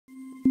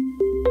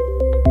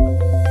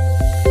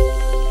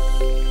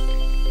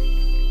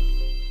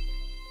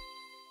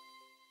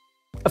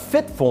A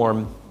fit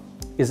form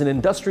is an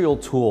industrial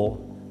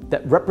tool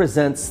that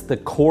represents the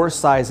core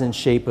size and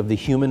shape of the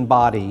human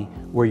body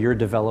where you're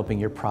developing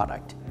your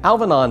product.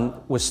 Alvanon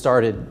was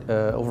started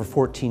over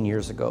 14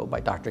 years ago by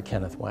Dr.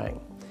 Kenneth Wang.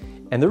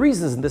 And the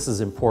reason this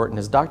is important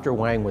is Dr.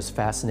 Wang was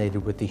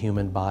fascinated with the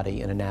human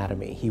body and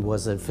anatomy. He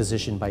was a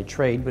physician by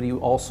trade, but he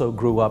also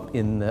grew up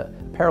in the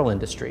apparel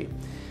industry.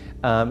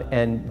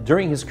 And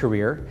during his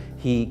career,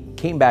 he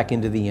came back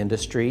into the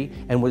industry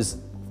and was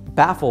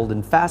baffled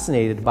and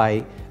fascinated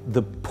by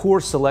the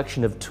poor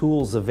selection of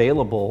tools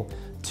available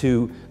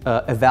to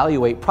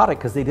evaluate product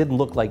because they didn't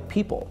look like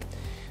people.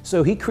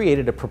 So he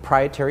created a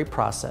proprietary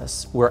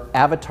process where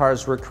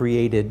avatars were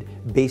created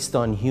based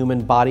on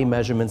human body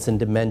measurements and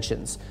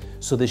dimensions.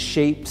 So the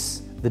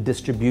shapes, the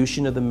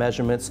distribution of the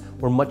measurements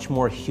were much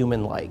more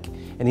human-like.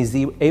 And he's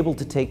able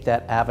to take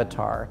that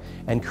avatar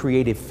and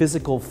create a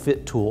physical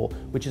fit tool,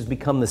 which has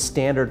become the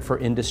standard for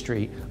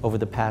industry over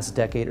the past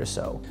decade or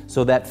so.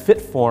 So that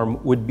fit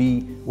form would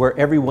be where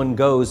everyone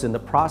goes in the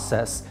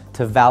process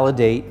to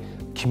validate,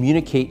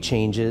 communicate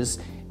changes,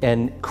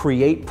 and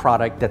create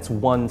product that's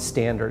one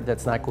standard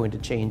that's not going to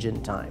change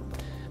in time.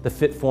 The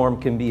fit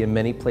form can be in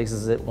many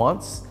places at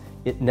once.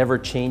 It never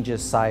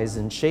changes size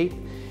and shape.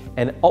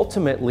 And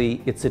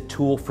ultimately, it's a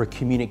tool for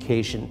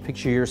communication.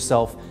 Picture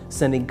yourself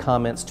sending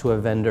comments to a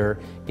vendor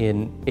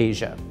in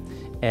Asia,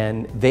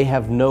 and they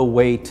have no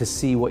way to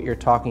see what you're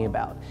talking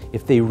about.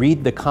 If they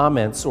read the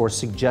comments or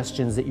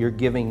suggestions that you're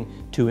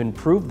giving to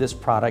improve this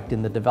product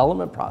in the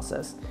development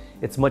process,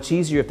 it's much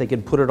easier if they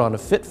can put it on a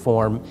fit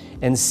form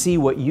and see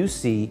what you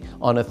see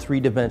on a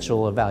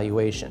three-dimensional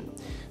evaluation.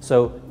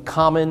 So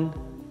common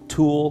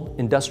tool,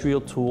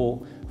 industrial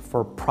tool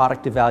for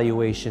product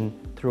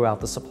evaluation throughout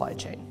the supply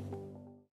chain.